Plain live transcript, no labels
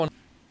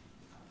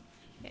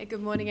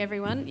Good morning,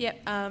 everyone.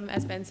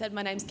 As Ben said,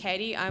 my name's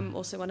Katie. I'm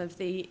also one of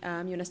the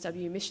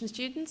UNSW mission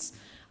students.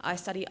 I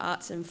study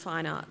arts and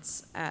fine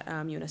arts at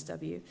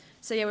UNSW.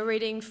 So we're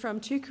reading from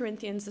 2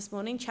 Corinthians this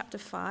morning, chapter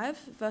 5,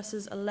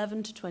 verses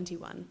 11 to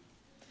 21.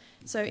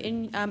 So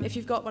if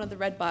you've got one of the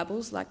red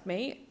Bibles like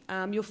me,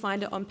 you'll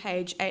find it on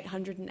page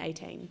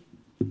 818.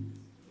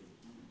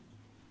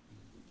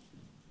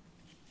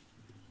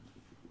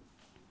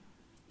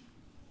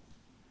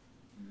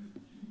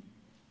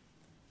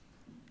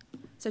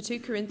 So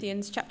 2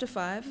 Corinthians chapter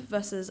 5,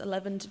 verses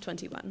 11 to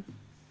 21.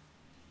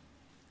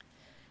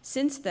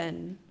 Since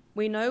then,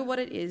 we know what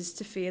it is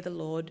to fear the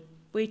Lord.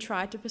 We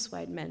try to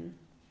persuade men.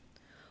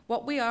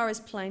 What we are is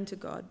plain to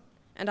God,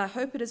 and I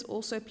hope it is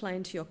also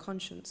plain to your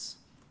conscience.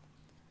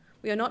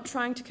 We are not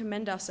trying to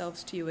commend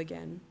ourselves to you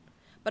again,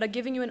 but are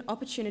giving you an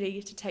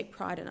opportunity to take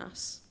pride in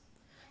us,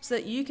 so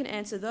that you can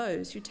answer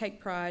those who take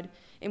pride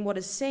in what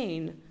is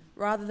seen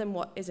rather than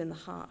what is in the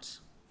heart.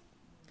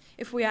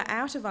 If we are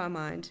out of our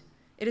mind,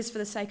 it is for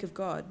the sake of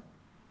God.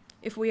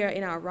 If we are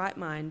in our right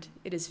mind,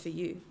 it is for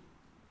you.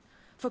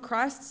 For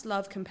Christ's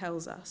love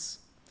compels us,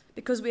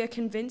 because we are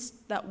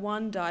convinced that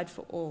one died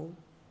for all,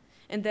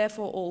 and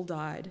therefore all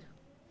died.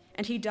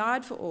 And he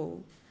died for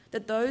all,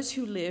 that those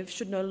who live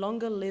should no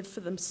longer live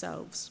for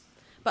themselves,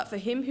 but for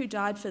him who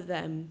died for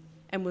them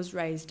and was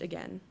raised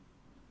again.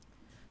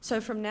 So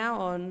from now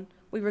on,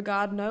 we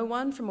regard no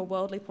one from a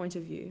worldly point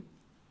of view.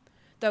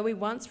 Though we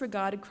once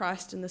regarded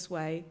Christ in this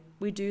way,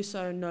 we do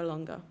so no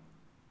longer.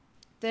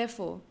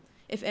 Therefore,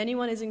 if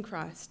anyone is in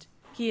Christ,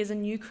 he is a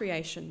new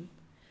creation.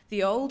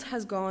 The old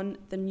has gone,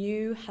 the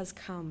new has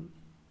come.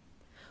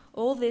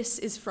 All this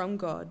is from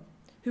God,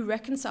 who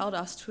reconciled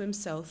us to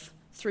himself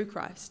through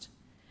Christ,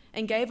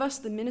 and gave us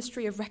the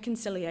ministry of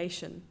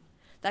reconciliation,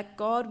 that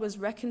God was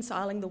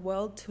reconciling the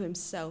world to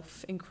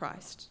himself in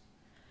Christ,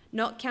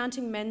 not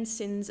counting men's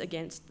sins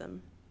against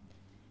them.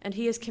 And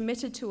he has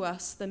committed to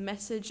us the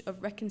message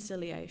of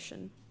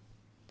reconciliation.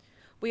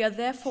 We are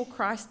therefore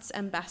Christ's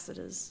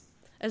ambassadors,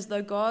 as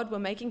though God were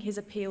making his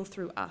appeal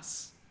through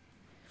us.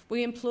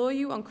 We implore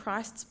you on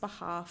Christ's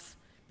behalf,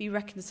 be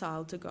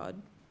reconciled to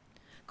God.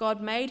 God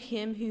made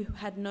him who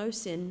had no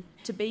sin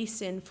to be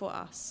sin for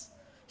us,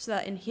 so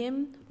that in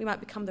him we might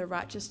become the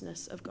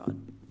righteousness of God.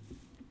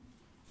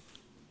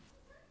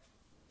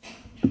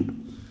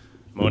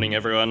 Morning,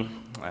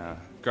 everyone.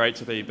 Great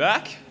to be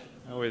back.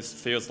 It always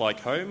feels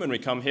like home when we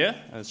come here,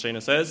 as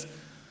Sheena says.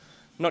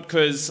 Not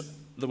because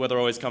the weather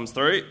always comes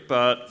through,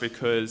 but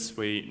because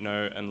we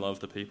know and love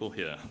the people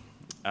here.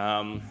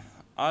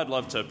 I'd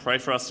love to pray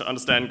for us to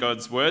understand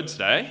God's word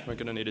today. We're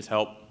going to need his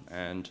help,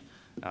 and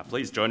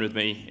please join with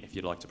me if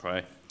you'd like to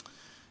pray.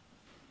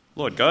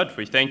 Lord God,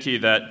 we thank you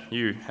that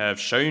you have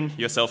shown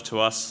yourself to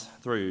us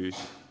through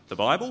the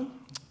Bible.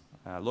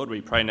 Lord, we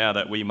pray now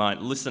that we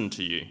might listen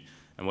to you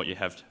and what you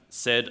have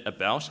said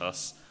about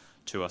us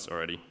to us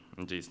already.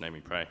 In Jesus' name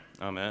we pray.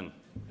 Amen.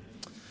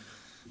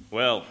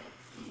 Well,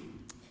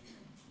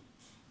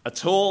 a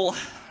tall,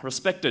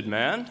 respected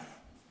man,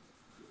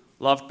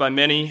 loved by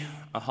many,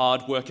 a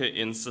hard worker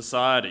in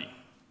society,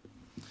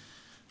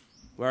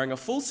 wearing a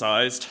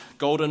full-sized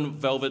golden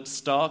velvet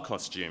star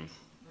costume.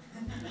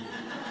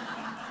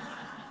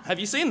 Have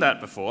you seen that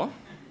before?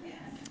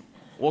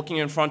 Walking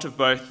in front of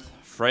both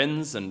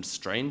friends and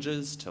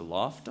strangers to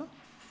laughter?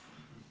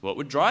 What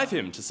would drive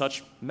him to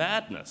such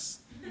madness?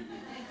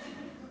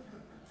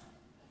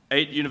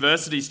 8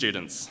 university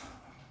students,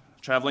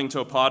 travelling to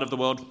a part of the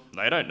world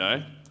they don't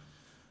know,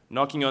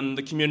 knocking on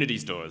the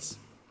community's doors,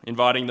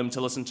 inviting them to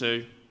listen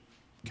to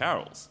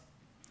carols.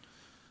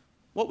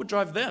 What would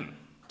drive them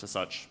to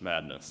such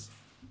madness?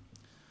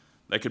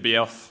 They could be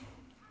off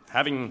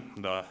having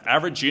the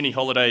average uni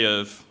holiday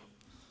of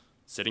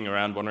sitting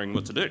around wondering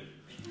what to do.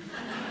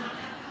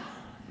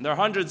 There are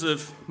hundreds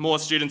of more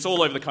students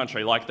all over the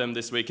country like them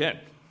this weekend,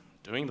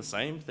 doing the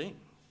same thing.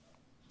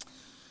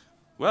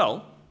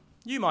 Well,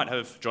 you might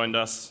have joined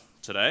us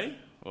today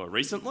or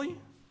recently,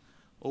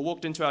 or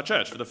walked into our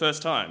church for the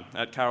first time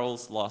at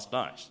carols last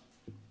night.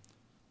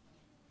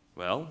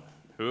 Well,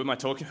 who am I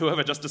talking? Who have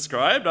I just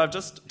described? I've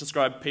just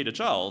described Peter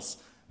Charles,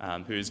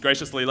 who's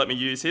graciously let me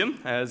use him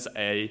as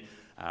a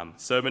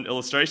sermon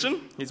illustration.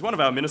 He's one of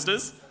our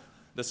ministers,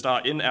 the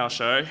star in our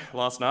show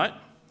last night.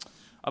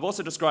 I've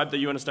also described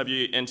the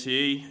UNSW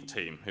NTE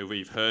team, who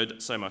we've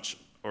heard so much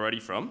already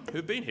from,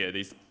 who've been here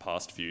these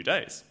past few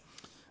days.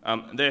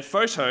 Their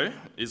photo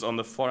is on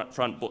the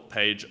front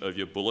page of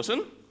your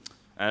bulletin,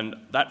 and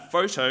that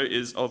photo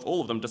is of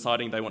all of them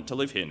deciding they want to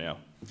live here now.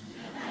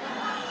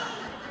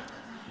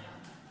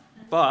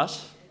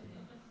 But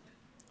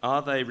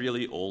are they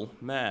really all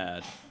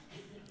mad?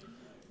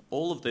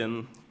 All of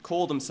them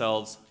call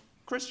themselves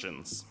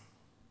Christians.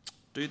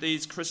 Do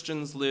these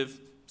Christians live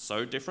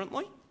so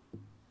differently?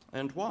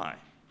 And why?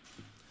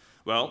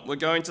 Well, we're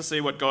going to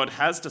see what God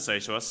has to say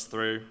to us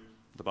through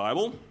the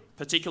Bible,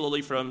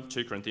 particularly from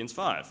 2 Corinthians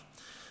 5.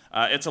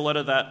 It's a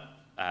letter that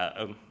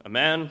a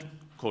man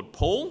called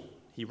Paul,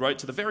 he wrote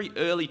to the very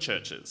early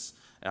churches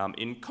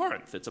in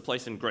Corinth. It's a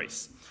place in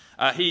Greece.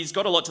 He's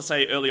got a lot to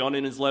say early on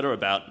in his letter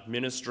about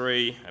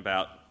ministry,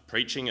 about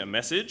preaching a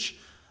message.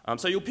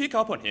 So you'll pick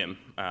up on him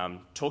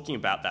talking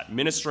about that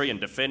ministry and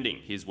defending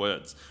his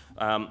words.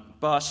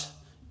 But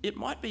it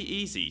might be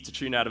easy to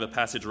tune out of a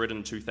passage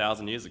written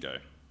 2,000 years ago.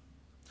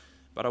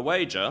 But I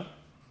wager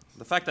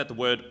the fact that the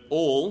word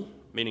all,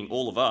 meaning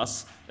all of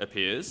us,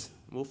 appears,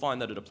 we'll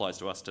find that it applies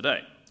to us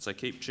today. So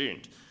keep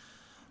tuned.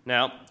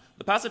 Now,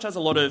 the passage has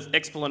a lot of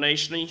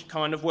explanation-y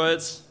kind of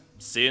words,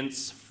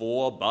 since,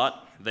 for,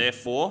 but,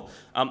 therefore.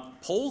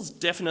 Paul's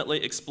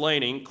definitely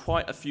explaining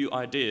quite a few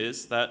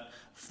ideas that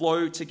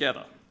flow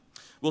together.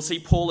 We'll see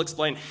Paul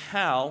explain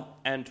how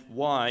and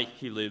why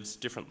he lives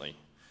differently.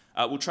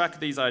 We'll track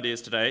these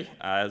ideas today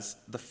as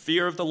the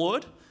fear of the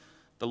Lord,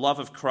 the love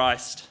of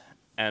Christ,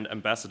 and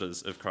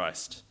ambassadors of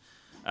Christ.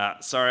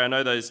 Sorry, I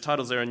know those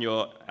titles are in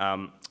your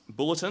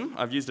bulletin.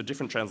 I've used a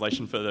different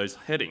translation for those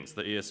headings,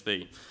 the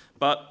ESV.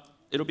 But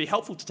it'll be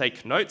helpful to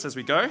take notes as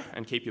we go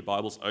and keep your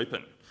Bibles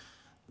open.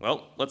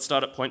 Well, let's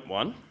start at point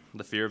 1,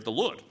 the fear of the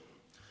Lord.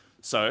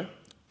 So,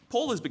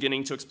 Paul is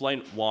beginning to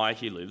explain why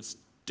he lives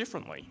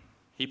differently.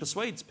 He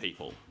persuades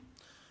people.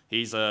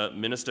 He's a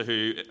minister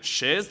who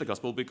shares the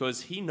gospel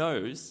because he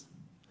knows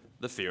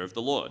the fear of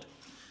the Lord.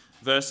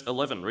 Verse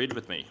 11, read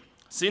with me.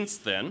 Since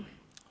then,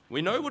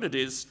 we know what it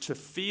is to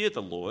fear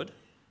the Lord.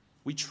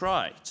 We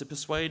try to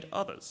persuade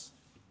others.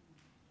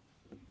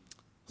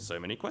 So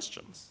many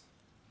questions.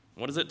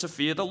 What is it to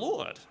fear the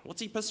Lord?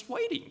 What's he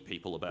persuading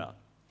people about?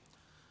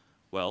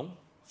 Well,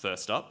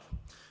 first up,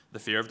 the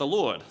fear of the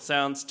Lord.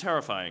 Sounds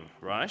terrifying,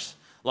 right?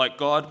 Like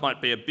God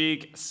might be a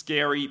big,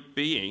 scary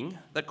being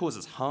that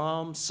causes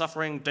harm,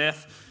 suffering,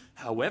 death,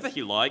 however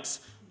he likes,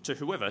 to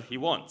whoever he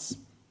wants.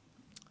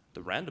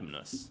 The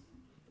randomness,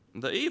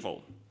 the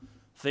evil.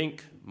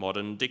 Think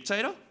modern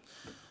dictator.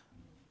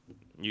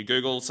 You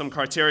Google some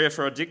criteria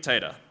for a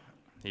dictator.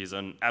 He's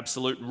an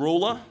absolute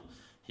ruler.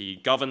 He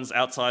governs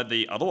outside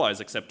the otherwise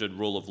accepted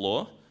rule of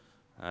law.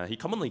 He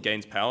commonly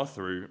gains power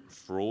through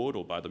fraud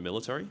or by the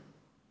military.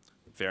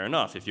 Fair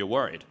enough, if you're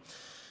worried.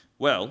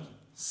 Well,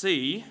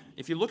 see,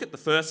 if you look at the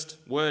first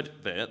word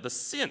there, the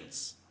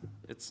since,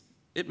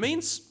 it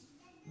means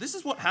this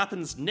is what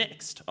happens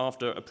next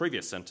after a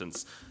previous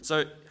sentence.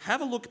 So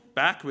have a look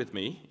back with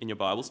me in your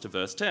Bibles to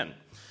verse 10.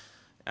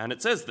 And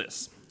it says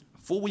this,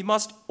 "For we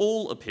must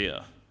all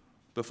appear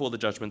before the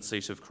judgment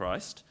seat of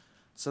Christ,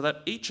 so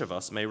that each of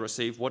us may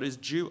receive what is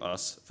due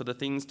us for the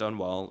things done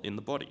while in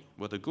the body,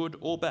 whether good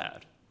or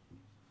bad."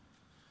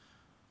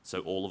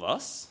 So all of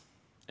us,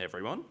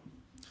 everyone,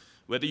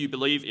 whether you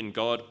believe in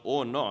God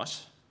or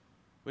not,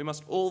 we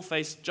must all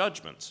face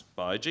judgment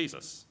by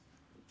Jesus,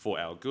 for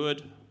our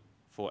good,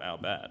 for our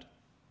bad.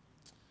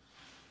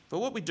 For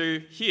what we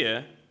do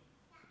here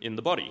in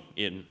the body,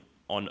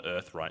 on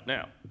earth right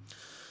now.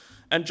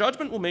 And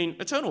judgment will mean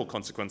eternal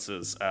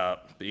consequences,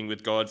 being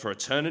with God for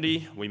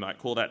eternity, we might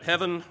call that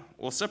heaven,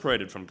 or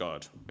separated from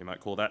God, we might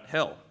call that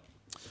hell.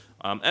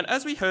 And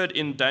as we heard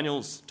in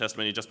Daniel's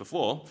testimony just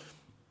before,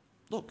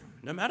 look,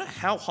 no matter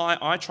how high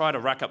I try to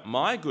rack up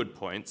my good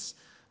points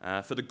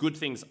for the good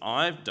things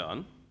I've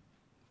done,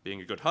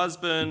 being a good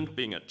husband,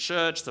 being at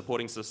church,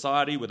 supporting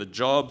society with a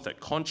job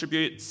that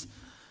contributes,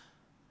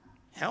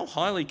 how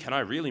highly can I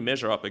really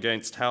measure up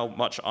against how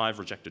much I've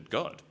rejected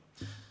God?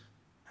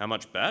 How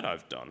much bad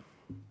I've done?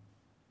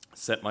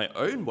 Set my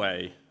own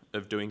way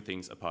of doing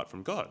things apart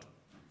from God.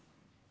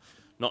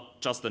 Not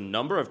just the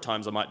number of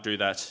times I might do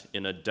that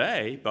in a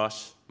day,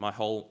 but my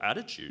whole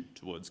attitude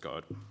towards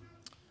God.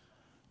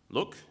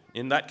 Look,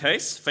 in that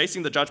case,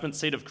 facing the judgment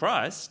seat of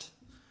Christ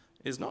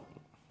is not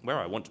where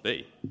I want to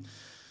be.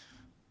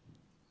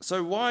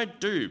 So why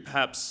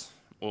perhaps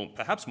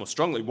more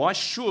strongly, why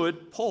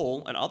should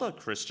Paul and other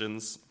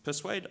Christians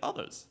persuade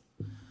others?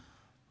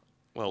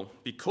 Well,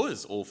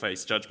 because all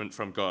face judgment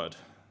from God.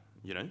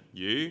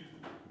 You,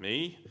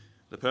 me,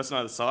 the person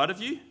either side of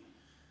you.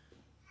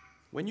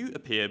 When you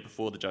appear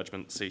before the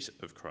judgment seat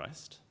of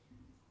Christ,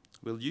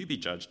 will you be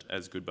judged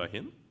as good by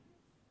him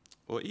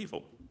or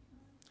evil?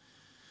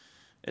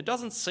 It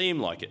doesn't seem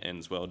like it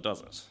ends well,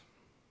 does it?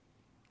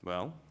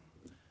 Well,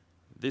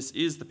 this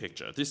is the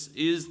picture. This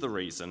is the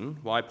reason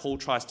why Paul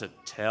tries to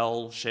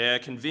tell, share,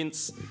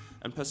 convince,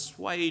 and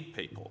persuade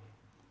people.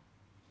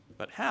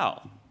 But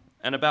how?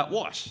 And about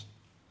what?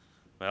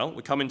 Well,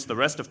 we come into the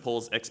rest of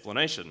Paul's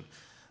explanation.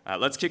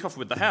 Let's kick off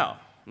with the how.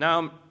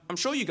 Now, I'm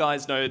sure you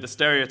guys know the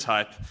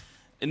stereotype.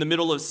 In the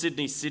middle of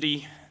Sydney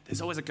City,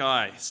 there's always a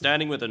guy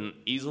standing with an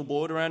easel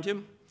board around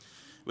him,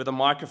 with a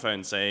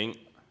microphone saying,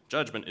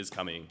 "Judgment is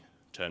coming,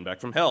 turn back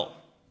from hell."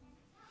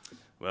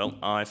 Well,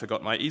 I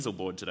forgot my easel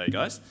board today,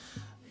 guys,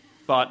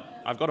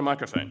 but I've got a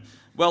microphone.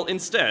 Well,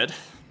 instead,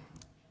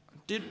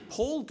 did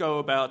Paul go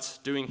about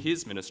doing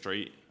his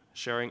ministry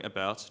sharing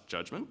about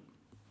judgment?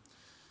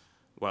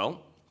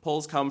 Well,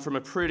 Paul's come from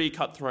a pretty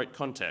cutthroat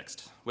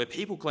context where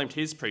people claimed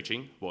his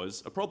preaching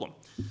was a problem.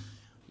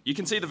 You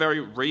can see the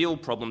very real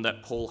problem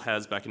that Paul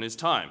has back in his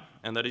time,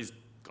 and that he's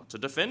got to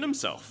defend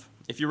himself.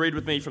 If you read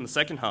with me from the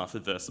second half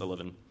of verse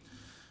 11,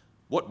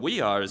 what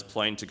we are is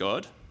plain to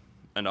God,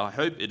 and I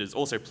hope it is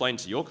also plain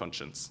to your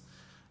conscience.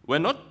 We're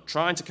not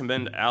trying to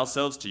commend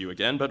ourselves to you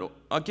again, but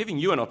are giving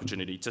you an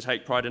opportunity to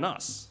take pride in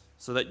us,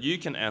 so that you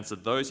can answer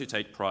those who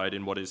take pride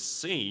in what is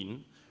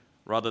seen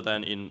rather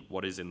than in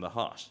what is in the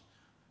heart.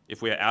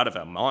 If we are out of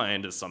our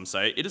mind, as some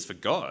say, it is for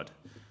God.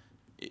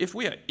 If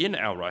we are in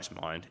our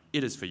right mind,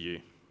 it is for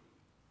you.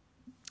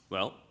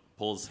 Well,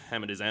 Paul's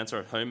hammered his answer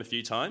at home a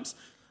few times,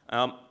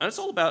 and it's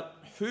all about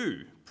who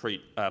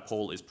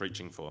Paul is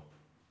preaching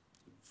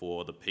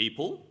for the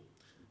people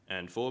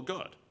and for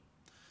God.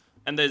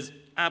 And there's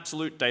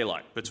absolute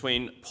daylight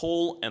between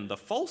Paul and the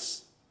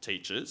false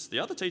teachers, the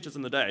other teachers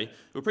in the day,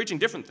 who are preaching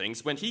different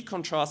things, when he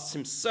contrasts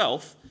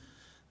himself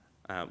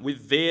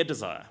with their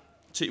desire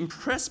to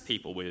impress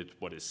people with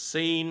what is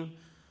seen,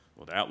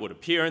 or the outward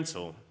appearance,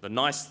 or the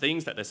nice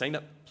things that they're saying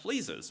that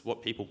pleases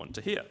what people want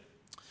to hear.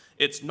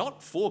 It's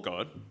not for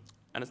God,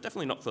 and it's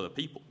definitely not for the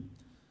people.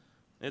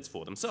 It's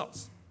for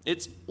themselves.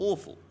 It's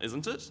awful,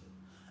 isn't it?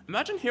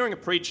 Imagine hearing a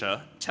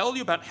preacher tell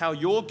you about how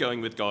you're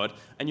going with God,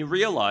 and you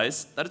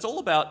realise that it's all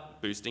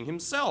about boosting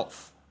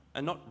himself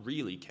and not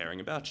really caring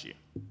about you.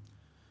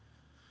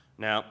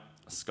 Now,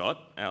 Scott,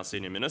 our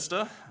senior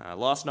minister,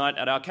 last night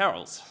at our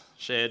carols,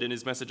 shared in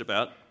his message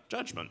about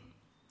judgment.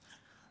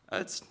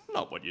 It's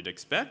not what you'd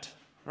expect,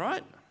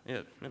 right?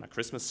 In a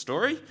Christmas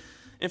story.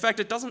 In fact,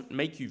 it doesn't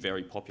make you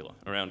very popular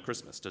around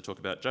Christmas to talk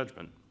about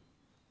judgment.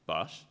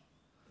 But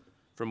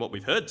from what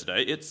we've heard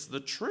today, it's the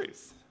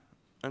truth.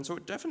 And so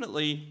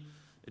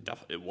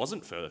it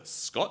wasn't for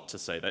Scott to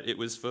say that, it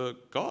was for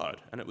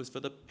God, and it was for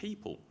the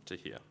people to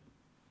hear.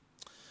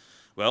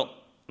 Well,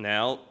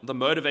 now, the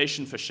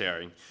motivation for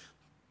sharing.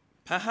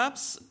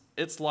 Perhaps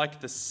it's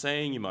like the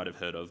saying you might have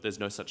heard of, there's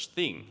no such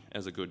thing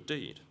as a good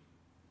deed.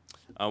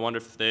 I wonder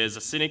if there's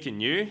a cynic in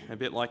you, a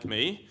bit like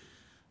me.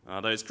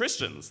 Those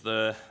Christians,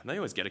 they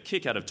always get a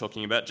kick out of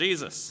talking about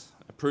Jesus.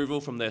 Approval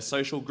from their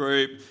social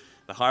group,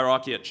 the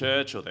hierarchy at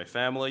church, or their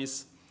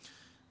families.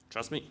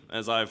 Trust me,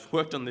 as I've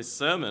worked on this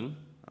sermon,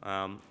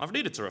 I've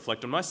needed to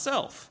reflect on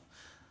myself.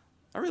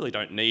 I really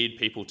don't need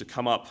people to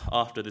come up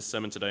after this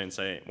sermon today and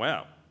say,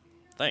 wow,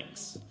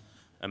 thanks,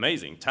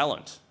 amazing,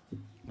 talent,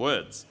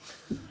 words.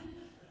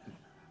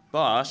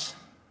 But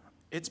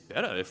it's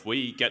better if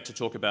we get to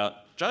talk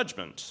about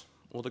judgment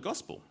or the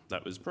gospel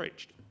that was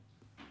preached.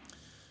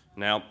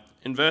 Now,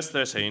 in verse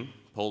 13,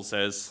 Paul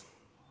says,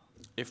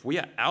 if we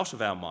are out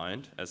of our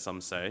mind, as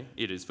some say,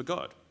 it is for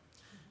God.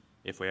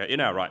 If we are in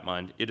our right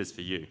mind, it is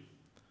for you.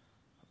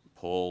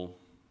 Paul,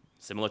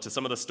 similar to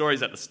some of the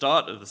stories at the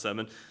start of the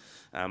sermon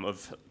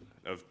of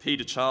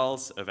Peter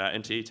Charles, of our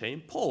NTE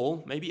team,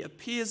 Paul maybe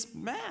appears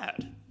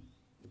mad,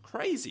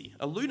 crazy,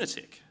 a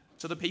lunatic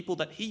to the people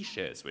that he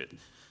shares with.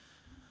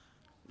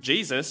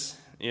 Jesus,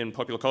 in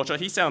popular culture,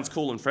 he sounds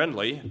cool and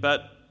friendly,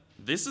 but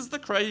this is the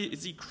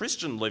crazy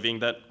Christian living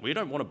that we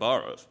don't want to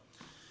borrow of.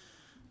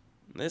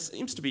 There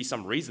seems to be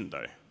some reason,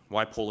 though,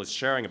 why Paul is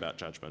sharing about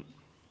judgment.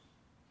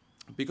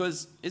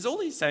 Because is all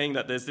he's saying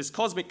that there's this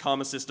cosmic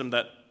karma system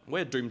that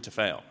we're doomed to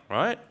fail,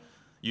 right?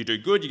 You do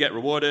good, you get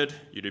rewarded.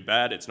 You do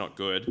bad, it's not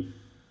good.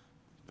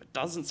 But it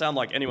doesn't sound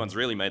like anyone's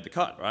really made the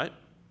cut, right?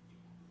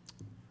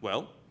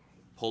 Well,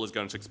 Paul is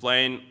going to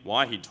explain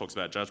why he talks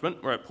about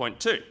judgment. We're at point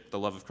 2, the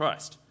love of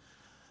Christ.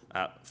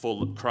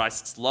 For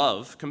Christ's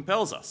love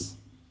compels us.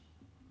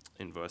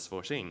 In verse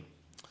 14,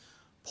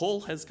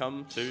 Paul has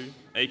come to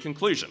a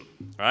conclusion,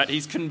 right?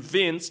 He's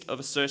convinced of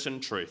a certain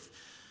truth.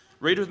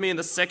 Read with me in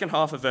the second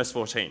half of verse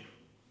 14.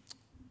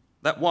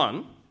 That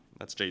one,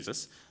 that's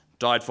Jesus,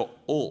 died for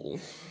all,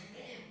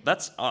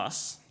 that's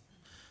us,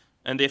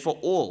 and therefore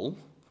all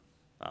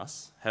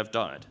us have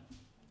died.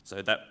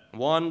 So that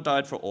one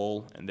died for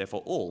all, and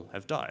therefore all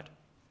have died.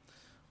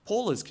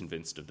 Paul is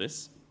convinced of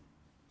this.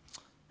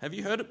 Have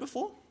you heard it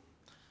before?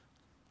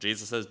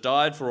 Jesus has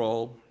died for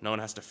all, no one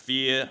has to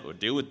fear or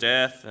deal with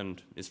death,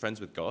 and is friends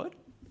with God?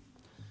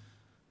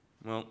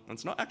 Well,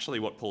 that's not actually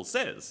what Paul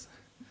says.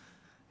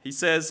 He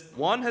says,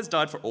 one has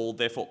died for all,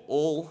 therefore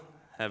all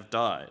have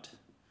died.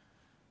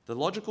 The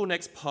logical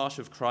next part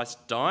of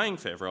Christ dying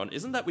for everyone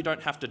isn't that we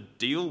don't have to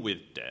deal with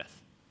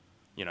death.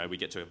 We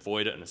get to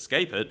avoid it and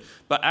escape it,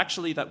 but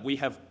actually that we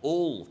have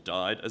all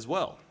died as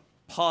well.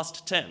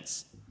 Past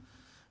tense.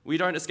 We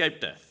don't escape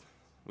death.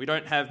 We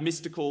don't have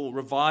mystical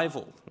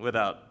revival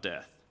without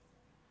death.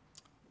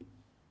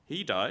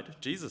 He died,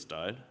 Jesus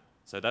died,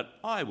 so that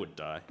I would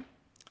die.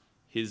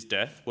 His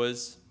death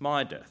was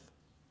my death.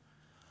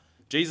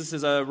 Jesus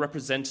is a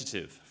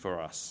representative for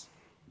us.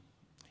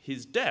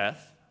 His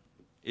death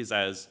is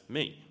as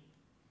me.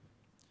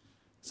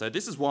 So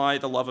this is why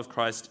the love of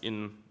Christ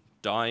in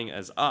dying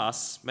as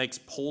us makes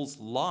Paul's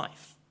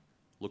life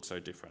look so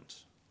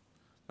different.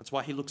 That's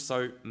why he looks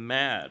so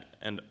mad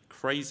and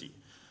crazy.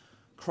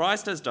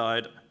 Christ has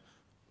died,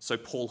 so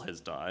Paul has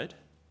died.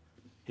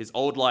 His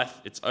old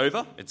life, it's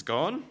over, it's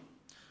gone.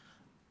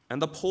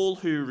 And the Paul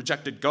who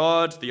rejected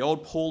God, the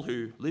old Paul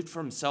who lived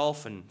for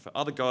himself and for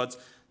other gods,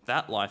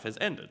 that life has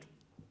ended.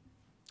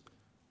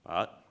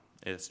 But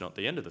it's not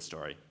the end of the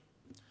story.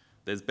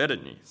 There's better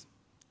news.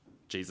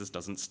 Jesus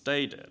doesn't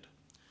stay dead.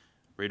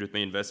 Read with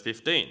me in verse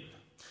 15.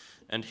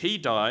 And he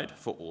died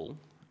for all,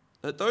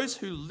 that those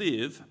who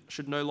live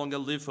should no longer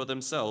live for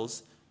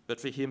themselves, but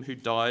for him who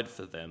died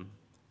for them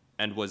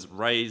and was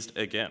raised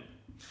again.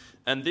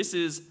 And this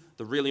is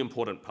the really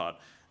important part.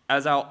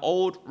 As our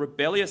old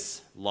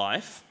rebellious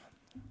life,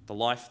 the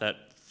life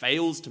that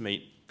fails to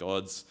meet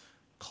God's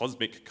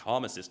cosmic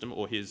karma system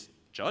or his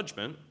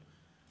judgment,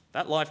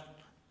 that life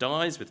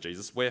dies with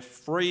Jesus. We're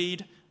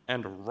freed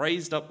and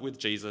raised up with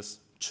Jesus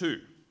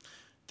too.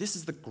 This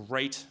is the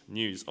great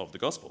news of the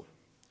gospel.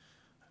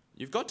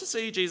 You've got to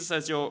see Jesus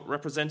as your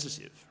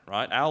representative,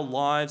 right? Our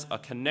lives are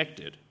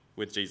connected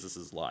with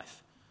Jesus'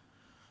 life.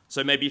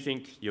 So maybe you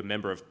think you're a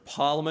member of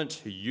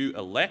parliament who you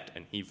elect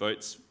and he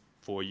votes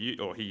for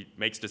you, or he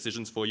makes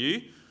decisions for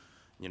you,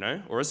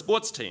 or a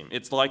sports team.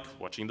 It's like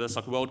watching the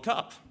Soccer World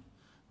Cup.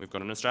 We've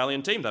got an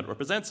Australian team that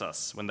represents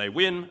us. When they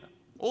win,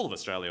 all of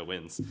Australia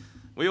wins.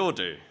 We all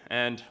do.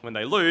 And when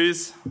they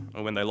lose,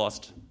 or when they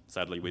lost,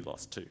 sadly we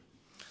lost too.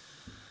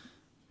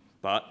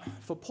 But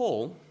for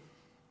Paul,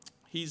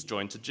 he's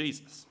joined to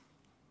Jesus.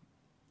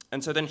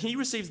 And so then he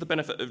receives the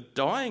benefit of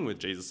dying with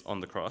Jesus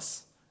on the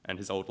cross, and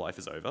his old life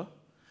is over.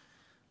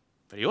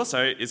 But he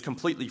also is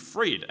completely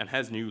freed and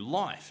has new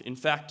life. In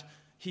fact,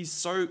 he's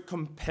so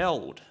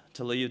compelled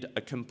to lead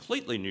a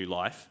completely new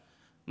life,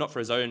 not for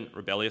his own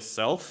rebellious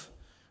self,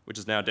 which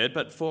is now dead,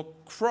 but for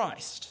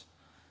Christ,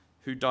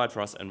 who died for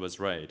us and was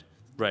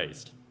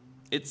raised.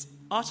 It's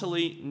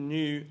utterly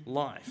new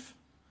life.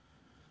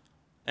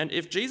 And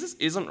if Jesus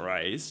isn't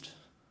raised,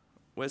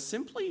 we're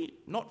simply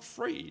not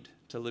freed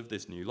to live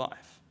this new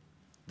life,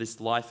 this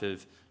life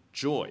of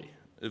joy,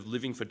 of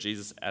living for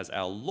Jesus as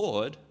our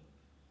Lord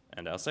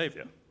and our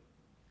Saviour.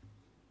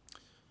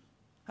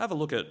 Have a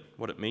look at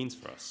what it means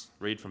for us.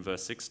 Read from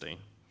verse 16.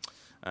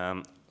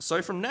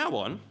 So from now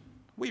on,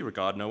 we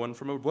regard no one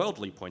from a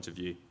worldly point of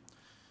view.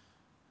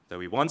 Though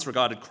we once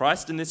regarded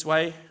Christ in this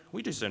way,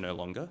 we do so no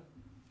longer.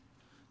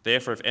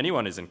 Therefore, if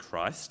anyone is in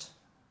Christ,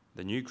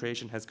 the new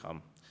creation has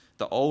come.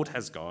 The old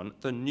has gone,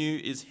 the new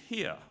is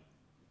here.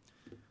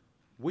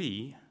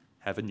 We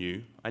have a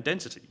new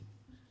identity.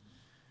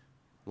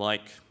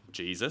 Like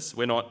Jesus,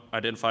 we're not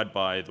identified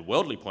by the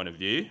worldly point of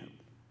view,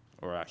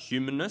 or our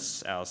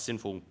humanness, our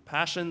sinful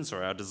passions,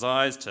 or our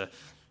desires to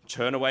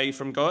turn away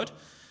from God.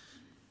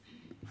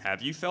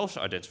 Have you felt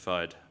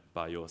identified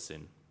by your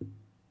sin?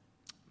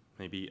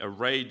 Maybe a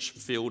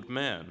rage-filled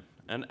man,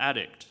 an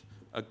addict,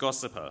 a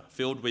gossiper,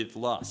 filled with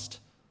lust,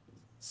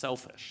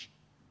 selfish.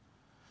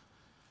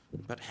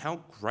 But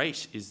how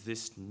great is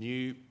this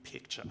new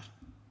picture,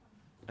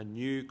 a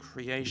new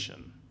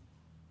creation?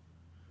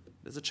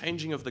 There's a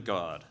changing of the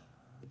guard.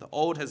 The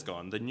old has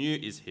gone, the new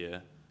is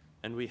here,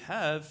 and we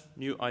have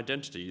new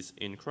identities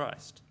in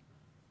Christ.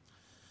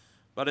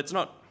 But it's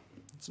not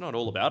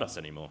all about us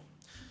anymore.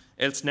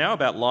 It's now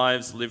about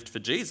lives lived for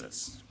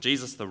Jesus,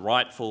 Jesus the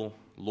rightful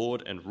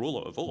Lord and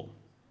ruler of all.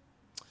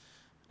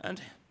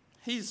 And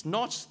he's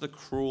not the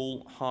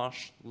cruel,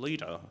 harsh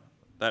leader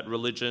that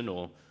religion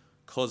or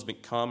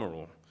cosmic karma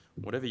or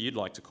whatever you'd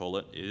like to call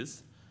it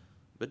is,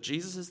 but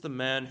Jesus is the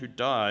man who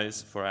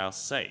dies for our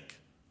sake.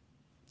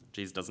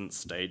 Jesus doesn't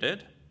stay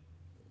dead,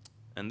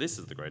 and this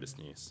is the greatest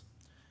news.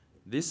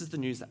 This is the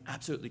news that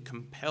absolutely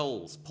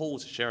compels Paul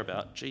to share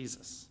about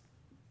Jesus.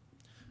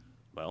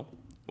 Well,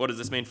 what does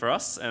this mean for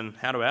us, and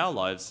how do our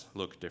lives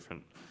look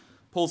different?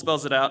 Paul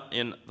spells it out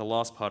in the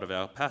last part of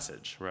our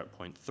passage. We're at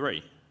point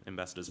 3,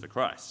 ambassadors for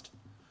Christ.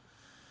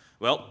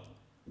 Well,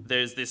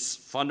 there's this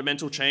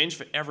fundamental change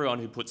for everyone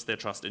who puts their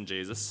trust in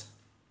Jesus.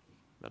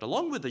 But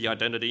along with the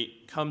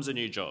identity comes a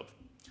new job.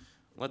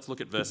 Let's look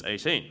at verse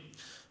 18.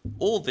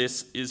 All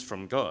this is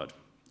from God,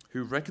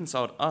 who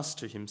reconciled us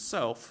to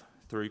himself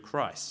through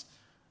Christ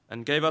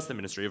and gave us the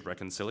ministry of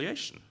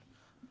reconciliation.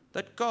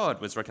 That God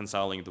was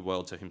reconciling the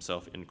world to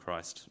himself in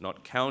Christ,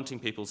 not counting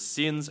people's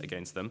sins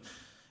against them,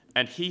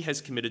 and he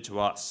has committed to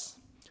us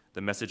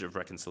the message of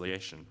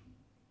reconciliation.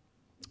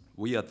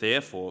 We are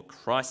therefore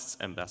Christ's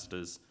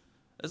ambassadors,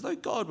 as though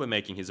God were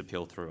making his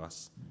appeal through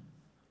us.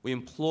 We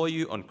implore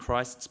you on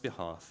Christ's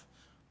behalf,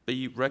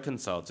 be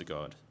reconciled to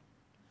God.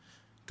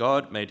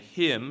 God made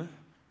him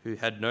who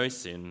had no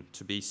sin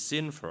to be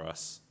sin for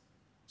us,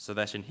 so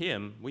that in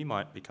him we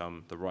might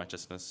become the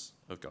righteousness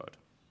of God.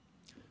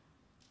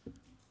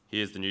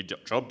 Here's the new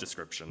job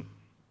description.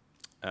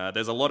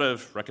 There's a lot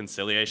of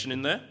reconciliation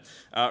in there.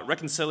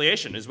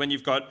 Reconciliation is when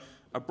you've got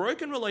a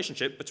broken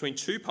relationship between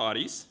two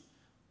parties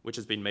which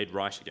has been made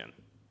right again.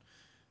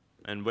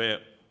 And we're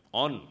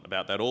on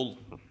about that all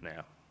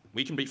now.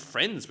 We can be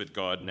friends with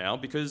God now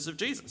because of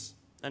Jesus.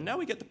 And now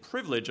we get the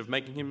privilege of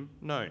making him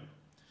known.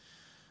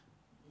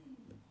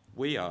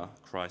 We are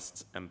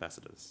Christ's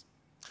ambassadors.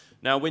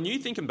 Now, when you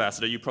think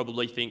ambassador, you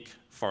probably think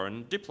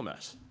foreign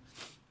diplomat.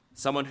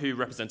 Someone who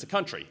represents a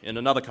country in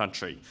another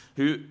country,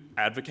 who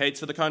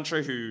advocates for the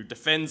country, who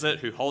defends it,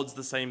 who holds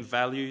the same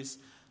values.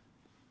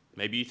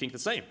 Maybe you think the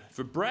same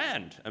for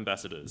brand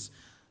ambassadors.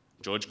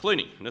 George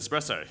Clooney,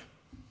 Nespresso.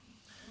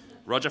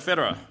 Roger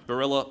Federer,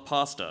 Barilla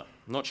Pasta.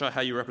 Not sure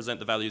how you represent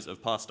the values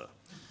of pasta.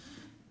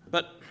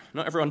 But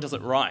not everyone does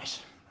it right,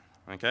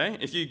 okay?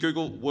 If you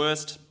Google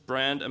worst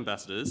brand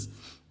ambassadors,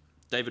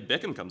 David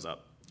Beckham comes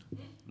up.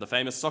 the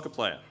famous soccer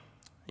player.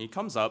 He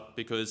comes up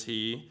because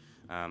he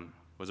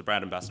was a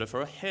brand ambassador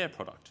for a hair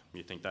product.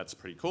 You think that's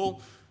pretty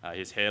cool.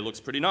 His hair looks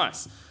pretty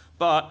nice.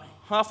 But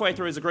halfway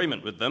through his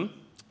agreement with them,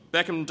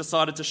 Beckham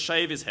decided to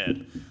shave his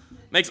head.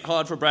 Makes it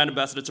hard for a brand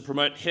ambassador to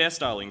promote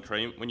hairstyling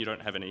cream when you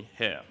don't have any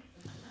hair.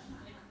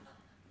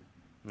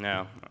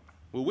 Now,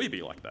 will we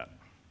be like that?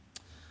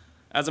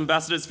 As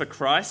ambassadors for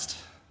Christ,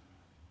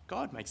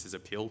 God makes his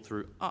appeal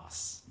through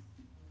us.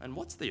 And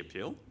what's the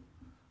appeal?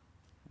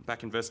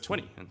 Back in verse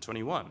 20 and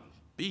 21.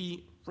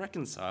 Be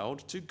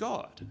reconciled to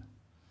God.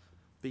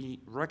 Be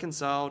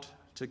reconciled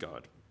to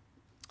God.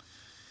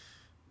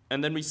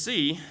 And then we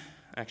see,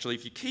 actually,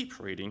 if you keep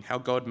reading, how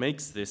God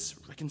makes this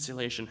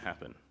reconciliation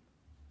happen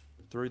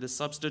through the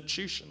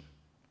substitution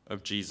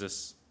of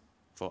Jesus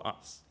for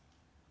us.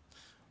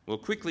 We'll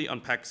quickly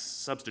unpack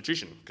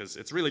substitution, because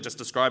it's really just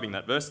describing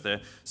that verse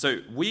there. So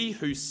we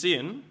who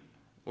sin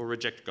or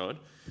reject God,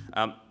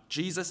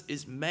 Jesus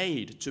is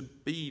made to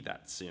be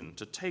that sin,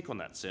 to take on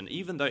that sin,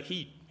 even though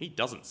he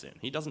doesn't sin.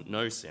 He doesn't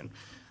know sin.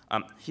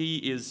 He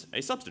is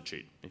a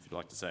substitute, if you'd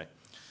like to say.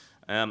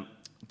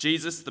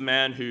 Jesus, the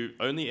man who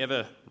only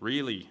ever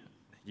really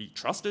he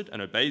trusted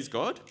and obeys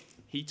God,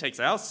 he takes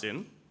our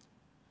sin,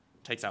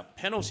 takes our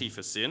penalty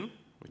for sin,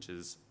 which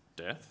is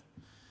death,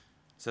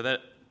 so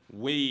that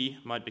we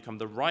might become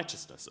the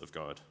righteousness of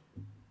God.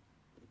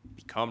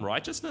 Become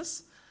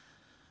righteousness?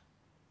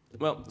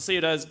 Well, see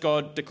it as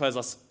God declares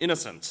us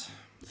innocent.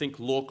 Think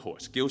law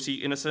court. Guilty,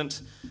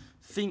 innocent.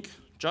 Think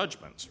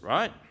judgment,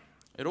 right?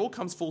 It all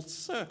comes full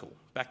circle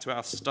back to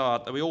our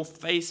start, that we all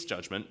face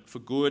judgment for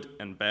good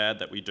and bad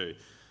that we do.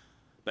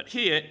 But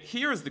here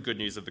is the good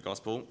news of the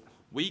gospel.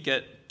 We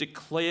get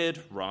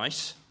declared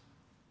right,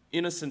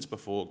 innocent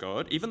before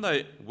God, even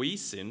though we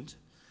sinned,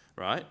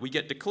 right? We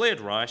get declared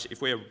right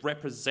if we are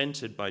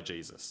represented by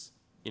Jesus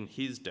in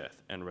his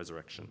death and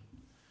resurrection.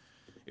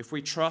 If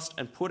we trust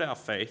and put our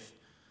faith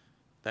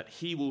that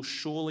he will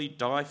surely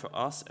die for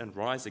us and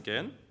rise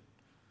again,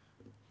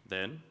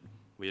 then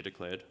we are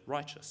declared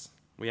righteous.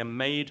 We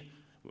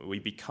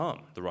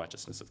become the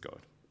righteousness of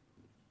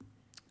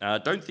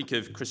God. Don't think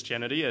of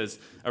Christianity as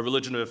a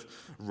religion of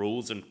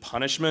rules and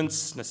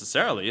punishments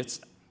necessarily. It's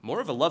more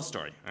of a love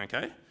story,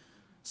 okay?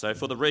 So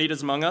for the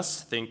readers among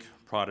us, think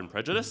Pride and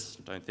Prejudice.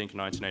 Don't think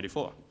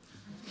 1984.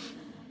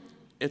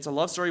 It's a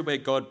love story where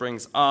God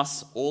brings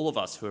us, all of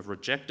us who have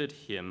rejected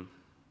him,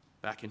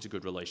 back into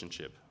good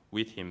relationship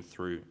with him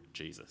through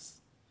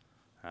Jesus.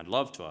 I'd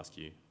love to ask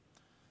you,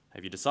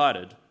 have you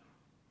decided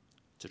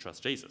to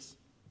trust Jesus?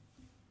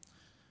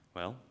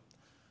 Well,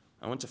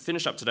 I want to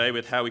finish up today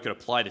with how we could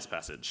apply this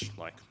passage.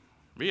 Like,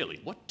 really,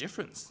 what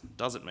difference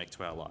does it make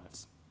to our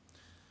lives?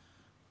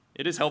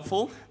 It is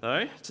helpful,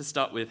 though, to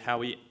start with how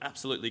we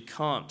absolutely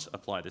can't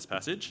apply this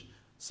passage,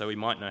 so we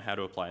might know how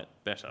to apply it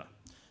better.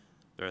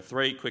 There are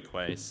 3 quick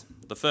ways.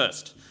 The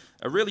first,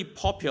 a really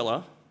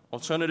popular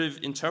alternative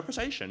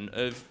interpretation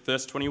of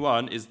verse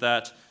 21 is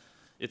that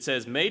it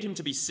says, made him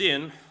to be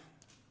sin.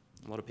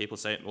 A lot of people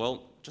say, well,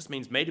 it just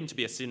means made him to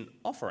be a sin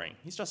offering.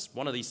 He's just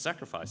one of these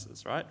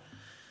sacrifices, right?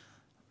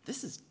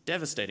 This is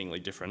devastatingly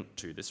different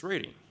to this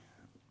reading,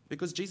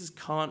 because Jesus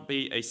can't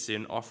be a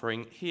sin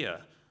offering here.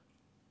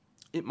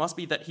 It must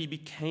be that he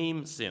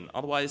became sin.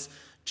 Otherwise,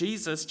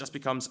 Jesus just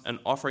becomes an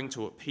offering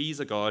to appease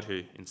a God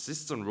who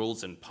insists on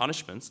rules and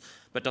punishments,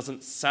 but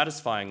doesn't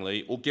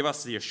satisfyingly or give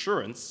us the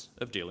assurance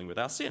of dealing with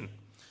our sin.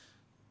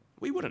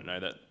 We wouldn't know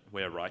that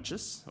we're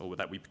righteous or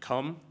that we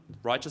become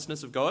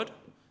righteousness of God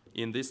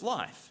in this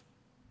life.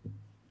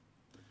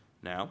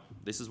 Now,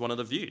 this is one of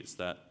the views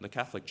that the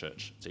Catholic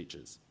Church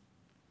teaches.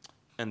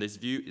 And this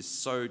view is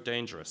so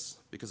dangerous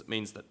because it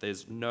means that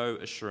there's no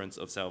assurance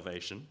of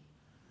salvation.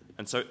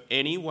 And so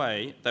any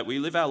way that we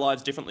live our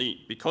lives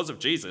differently because of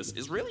Jesus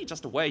is really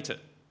just a way to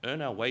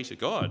earn our way to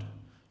God,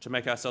 to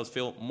make ourselves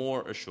feel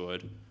more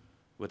assured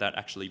without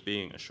actually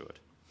being assured.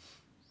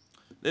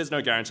 There's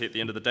no guarantee at the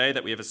end of the day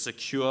that we have a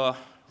secure,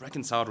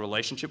 reconciled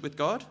relationship with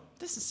God.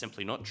 This is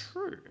simply not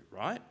true,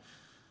 right?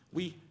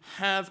 We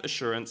have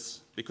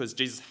assurance because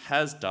Jesus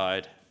has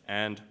died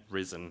and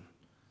risen,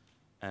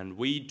 and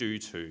we do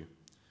too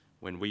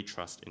when we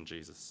trust in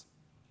Jesus.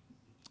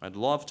 I'd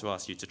love to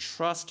ask you to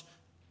trust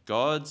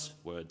God's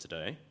word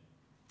today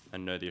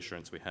and know the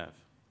assurance we have.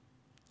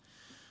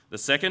 The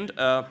second,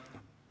 a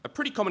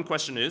pretty common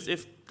question is,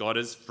 if God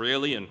has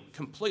freely and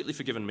completely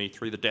forgiven me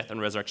through the death and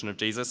resurrection of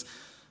Jesus,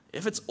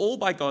 if it's all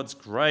by God's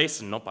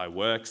grace and not by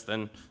works,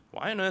 then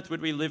why on earth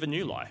would we live a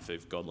new life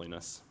of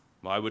godliness?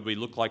 Why would we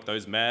look like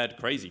those mad,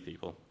 crazy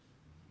people?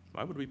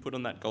 Why would we put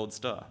on that gold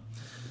star?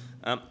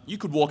 You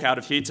could walk out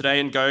of here today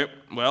and go,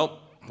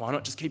 well, why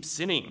not just keep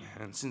sinning?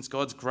 And since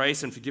God's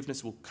grace and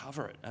forgiveness will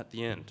cover it at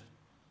the end.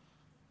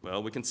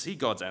 Well, we can see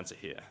God's answer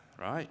here,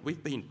 right?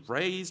 We've been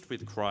raised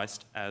with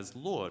Christ as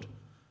Lord.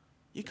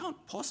 You can't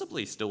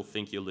possibly still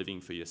think you're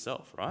living for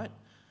yourself, right?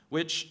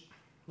 What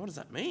does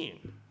that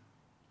mean?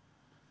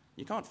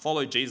 You can't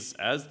follow Jesus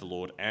as the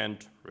Lord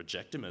and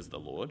reject him as the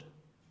Lord.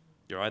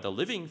 You're either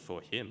living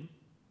for him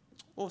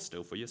or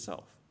still for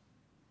yourself.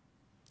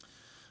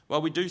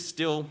 While we do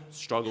still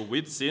struggle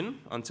with sin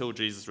until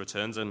Jesus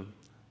returns and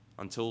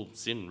until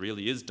sin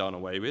really is done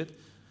away with,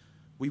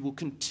 we will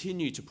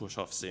continue to put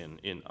off sin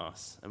in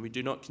us, and we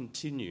do not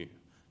continue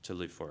to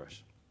live for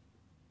it.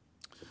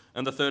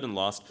 And the third and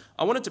last,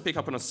 I wanted to pick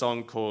up on a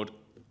song called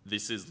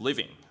This Is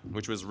Living,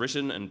 which was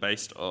written and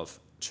based off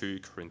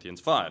 2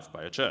 Corinthians 5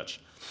 by a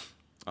church.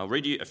 I'll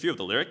read you a few of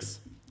the lyrics.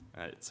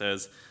 It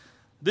says,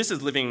 "This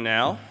is living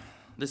now,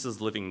 this is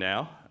living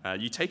now.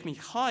 You take me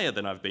higher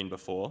than I've been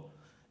before.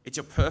 It's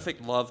your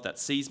perfect love that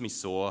sees me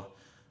soar.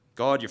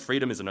 God, your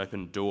freedom is an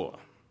open door.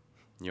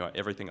 You are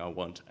everything I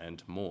want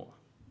and more."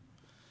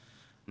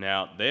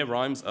 Now, their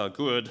rhymes are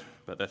good,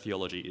 but their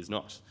theology is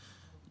not.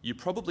 You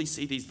probably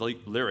see these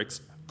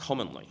lyrics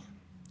commonly.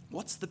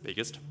 What's the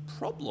biggest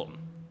problem?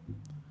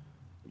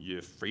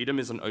 Your freedom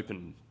is an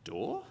open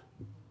door?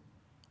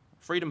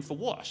 Freedom for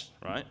what,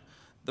 right?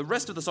 The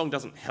rest of the song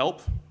doesn't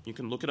help. You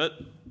can look at it.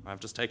 I've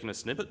just taken a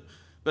snippet.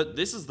 But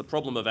this is the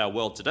problem of our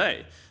world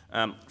today.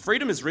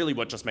 Freedom is really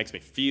what just makes me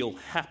feel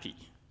happy,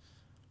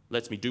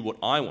 lets me do what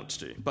I want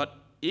to do. But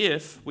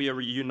if we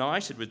are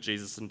united with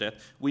Jesus in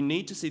death, we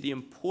need to see the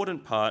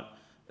important part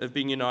of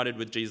being united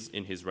with Jesus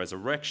in his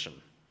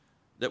resurrection,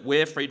 that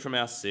we're freed from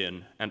our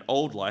sin and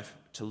old life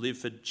to live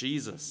for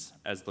Jesus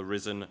as the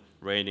risen,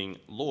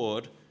 reigning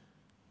Lord,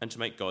 and to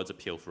make God's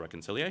appeal for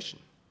reconciliation.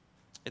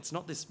 It's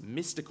not this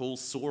mystical,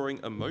 soaring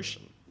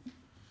emotion.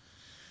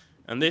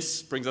 And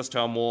this brings us to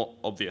our more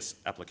obvious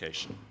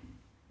application.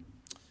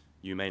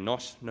 You may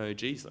not know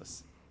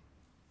Jesus.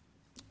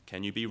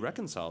 Can you be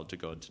reconciled to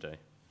God today?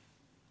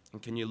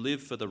 And can you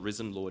live for the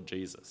risen Lord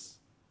Jesus?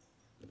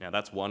 Now,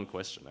 that's one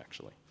question,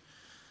 actually.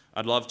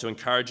 I'd love to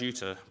encourage you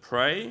to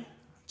pray,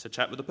 to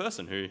chat with the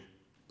person who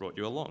brought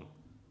you along.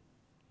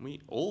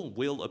 We all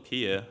will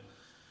appear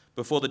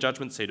before the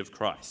judgment seat of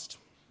Christ.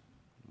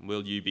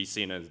 Will you be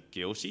seen as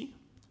guilty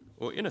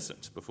or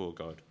innocent before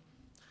God?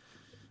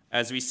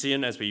 As we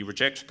sin, as we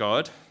reject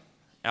God,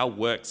 our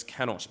works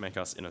cannot make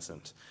us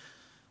innocent.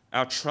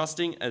 Our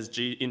trusting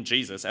in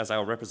Jesus as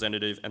our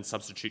representative and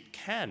substitute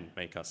can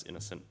make us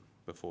innocent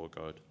before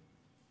God.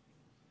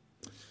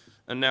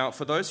 And now,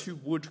 for those who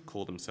would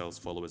call themselves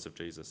followers of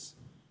Jesus,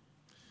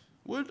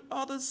 would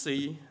others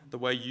see the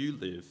way you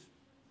live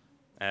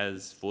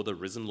as for the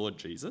risen Lord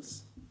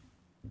Jesus,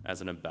 as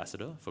an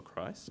ambassador for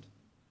Christ?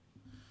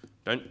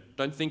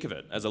 Don't think of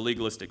it as a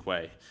legalistic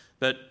way,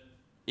 but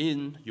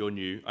in your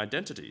new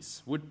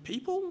identities, would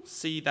people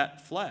see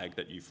that flag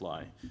that you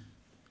fly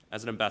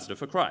as an ambassador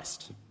for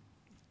Christ?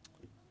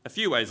 A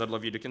few ways I'd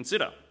love you to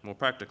consider more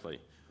practically.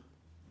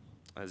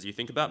 As you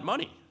think about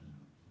money,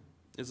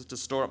 is it to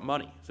store up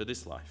money for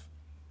this life?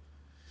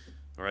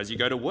 Or as you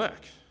go to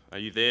work, are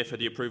you there for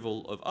the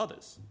approval of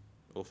others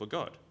or for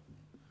God?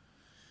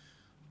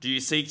 Do you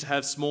seek to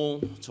have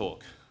small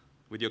talk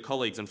with your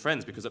colleagues and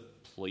friends because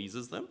it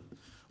pleases them?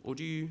 Or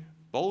do you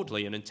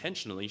boldly and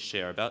intentionally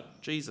share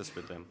about Jesus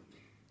with them?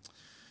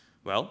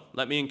 Well,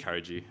 let me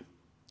encourage you.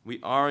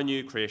 We are a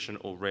new creation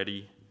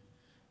already,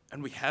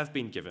 and we have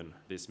been given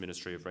this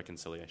ministry of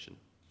reconciliation.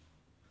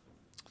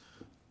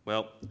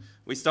 Well,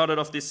 we started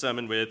off this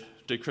sermon with,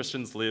 do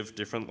Christians live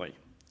differently?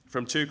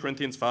 From 2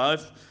 Corinthians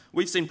 5,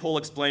 we've seen Paul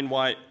explain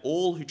why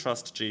all who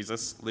trust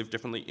Jesus live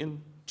differently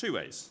in 2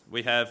 ways.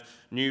 We have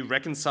new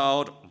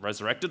reconciled,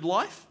 resurrected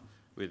life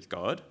with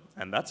God,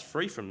 and that's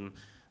free from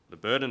the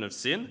burden of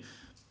sin.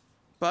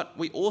 But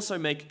we also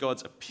make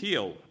God's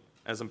appeal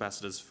as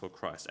ambassadors for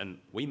Christ. And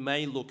we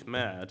may look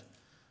mad,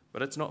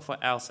 but it's not for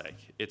our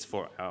sake. It's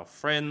for our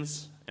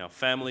friends, our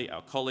family,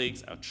 our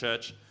colleagues, our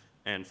church,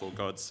 and for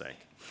God's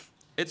sake.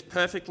 It's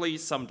perfectly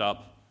summed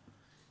up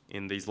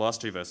in these last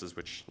 2 verses,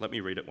 which let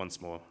me read it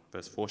once more,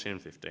 verse 14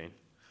 and 15.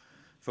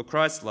 For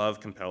Christ's love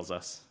compels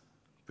us,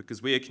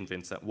 because we are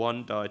convinced that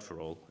one died for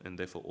all, and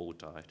therefore all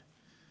died.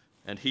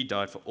 And he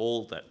died for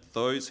all, that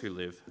those who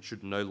live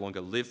should no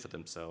longer live for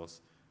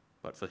themselves,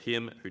 but for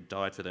him who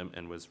died for them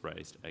and was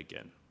raised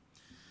again.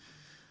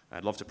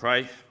 I'd love to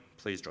pray.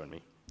 Please join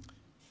me.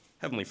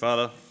 Heavenly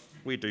Father,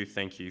 we do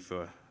thank you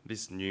for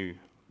this new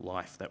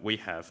life that we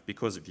have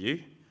because of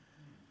you.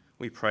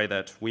 We pray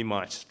that we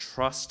might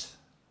trust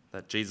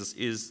that Jesus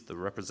is the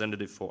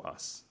representative for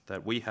us,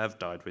 that we have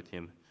died with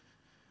him,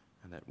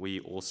 and that we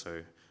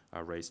also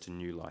are raised to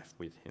new life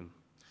with him.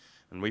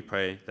 And we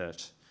pray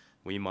that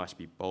we might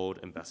be bold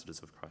ambassadors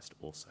of Christ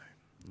also.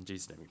 In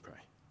Jesus' name we pray.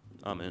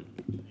 Amen.